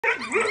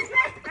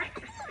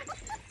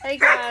Hey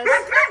guys,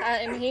 I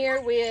am here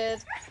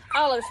with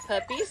Olive's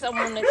puppies. I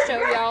want to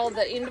show y'all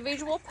the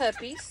individual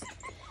puppies.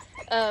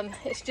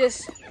 It's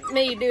just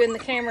me doing the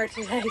camera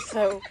today,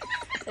 so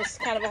it's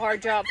kind of a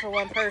hard job for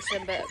one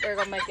person, but we're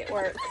gonna make it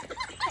work.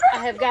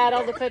 I have got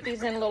all the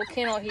puppies in a little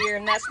kennel here,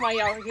 and that's why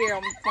y'all are here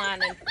on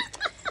whining.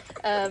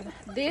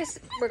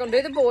 We're gonna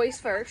do the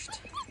boys first.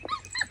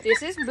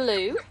 This is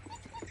Blue,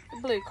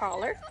 the blue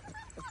collar.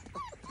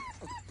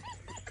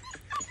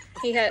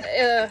 He had,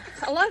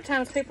 a lot of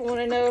times people want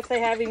to know if they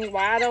have any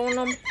white on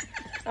them.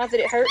 Not that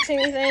it hurts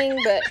anything,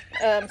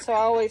 but, so I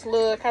always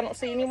look. I don't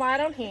see any white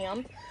on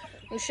him.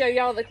 I'll show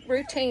y'all the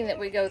routine that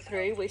we go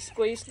through. We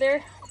squeeze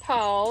their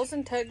paws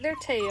and tug their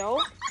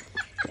tail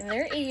and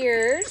their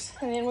ears,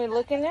 and then we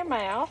look in their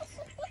mouth.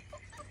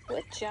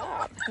 Good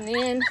job. And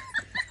then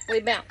we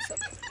bounce them.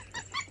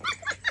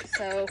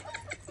 So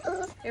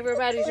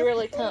everybody's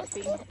really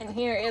comfy. And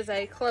here is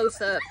a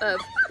close-up of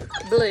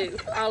Blue,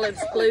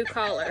 Olive's blue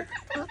collar.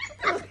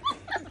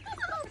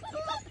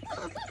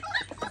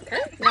 Okay,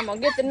 now I'm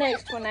gonna get the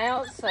next one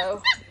out.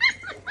 So,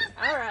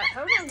 all right,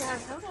 hold on,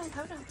 guys, hold on.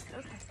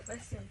 Okay,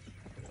 listen.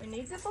 We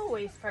need the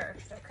boys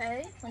first,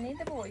 okay? We need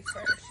the boys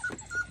first.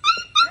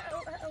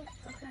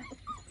 Okay.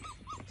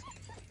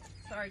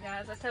 Sorry,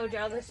 guys, I told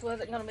y'all this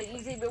wasn't gonna be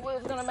easy, but we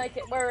was gonna make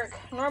it work.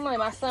 Normally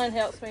my son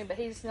helps me, but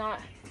he's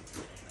not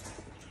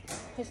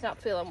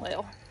feeling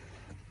well.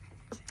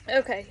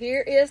 Okay,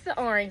 here is the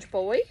orange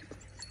boy.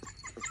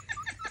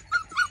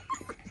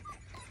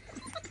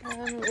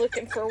 I'm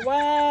looking for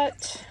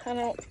white.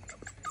 I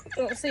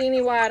don't see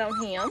any white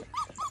on him.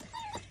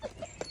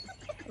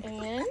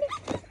 And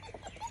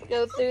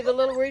go through the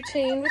little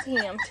routine with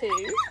him too.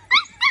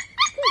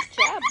 Good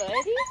job, buddy.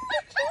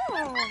 Good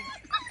job.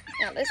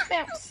 Now let's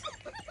bounce.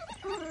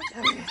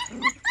 Okay.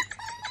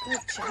 Good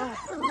job.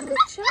 Good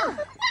job.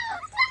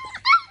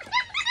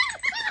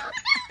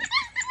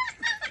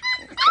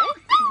 Okay.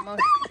 I'm going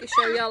to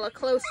show y'all a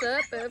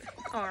close-up of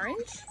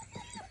orange.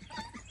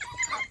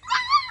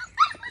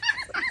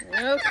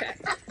 Okay.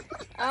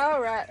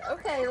 All right.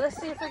 Okay, let's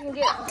see if we can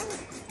get him.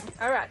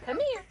 All right, come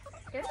here.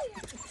 Come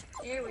here.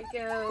 Here we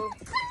go.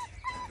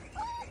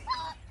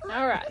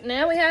 All right,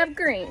 now we have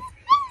green.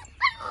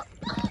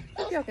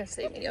 Y'all can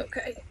see me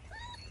okay.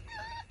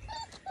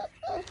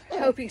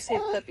 Hope you see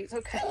the puppies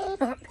okay.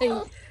 Not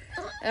pink.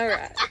 All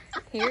right,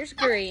 here's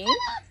green.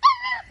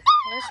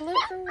 Let's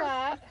look for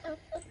white.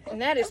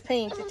 And that is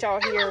pink that y'all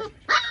hear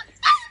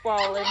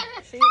squalling.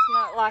 She's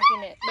not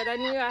liking it, but I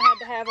knew I had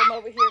to have them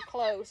over here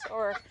close,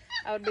 or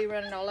I would be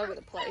running all over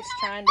the place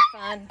trying to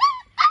find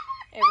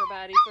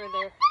everybody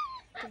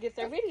to get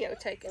their video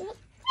taken.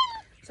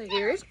 So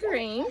here is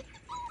green.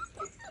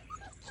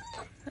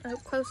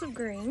 Up close of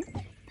green.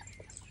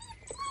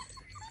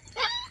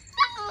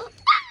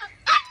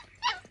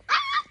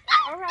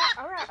 All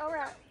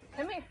right.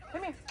 Come here.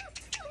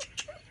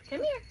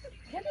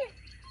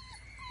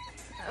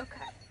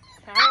 Okay.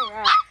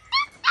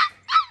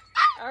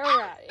 All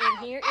right. And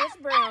here is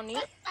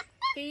Brownie.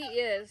 He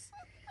is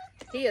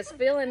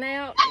filling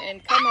out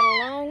and coming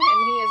along,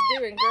 and he is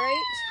doing great.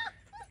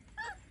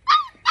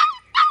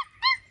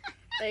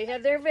 They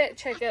had their vet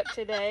checkup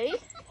today,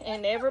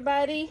 and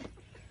everybody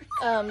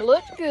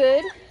looked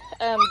good.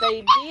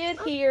 They did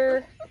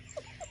hear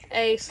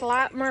a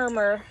slight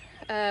murmur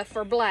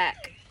for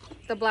Black,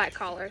 the black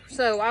collar.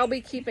 So I'll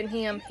be keeping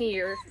him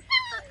here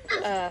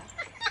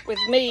with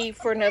me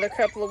for another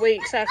couple of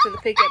weeks after the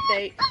pickup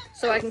date,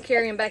 so I can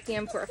carry him back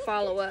in for a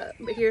follow-up.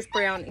 But here's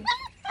Brownie.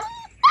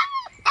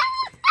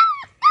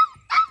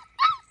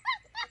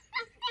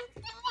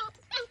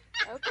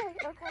 Okay.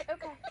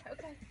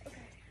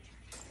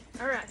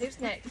 All right, who's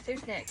next?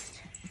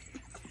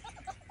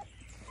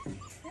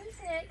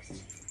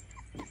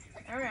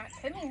 All right,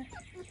 come here.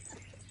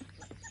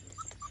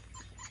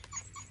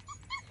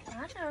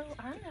 I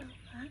know.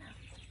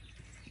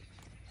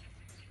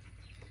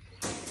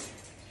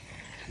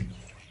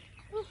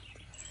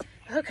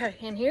 Okay,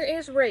 and here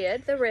is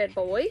Red, the red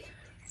boy.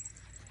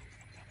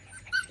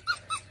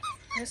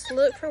 Let's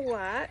look for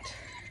white.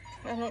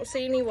 I don't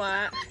see any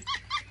white.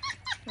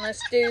 Let's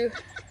do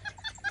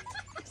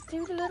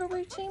the little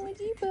routine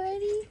with you,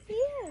 buddy.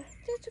 Yeah,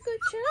 that's a good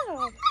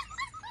job.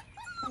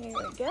 Here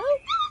we go.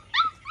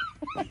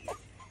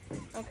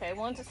 Okay,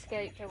 one's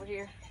escaped over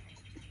here.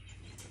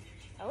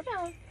 Hold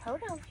on.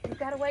 You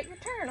gotta wait your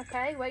turn,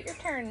 okay? Wait your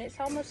turn. It's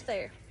almost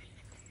there.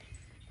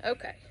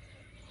 Okay.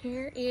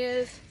 Here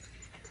is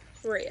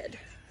Red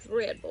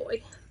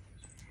boy.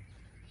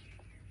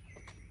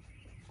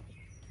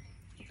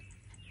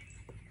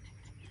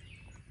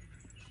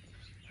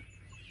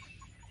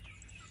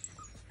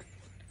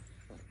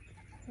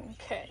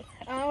 Okay.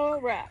 All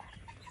right.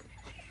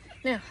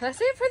 Now, that's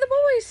it for the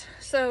boys.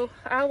 So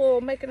I will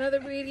make another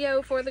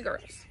video for the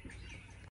girls.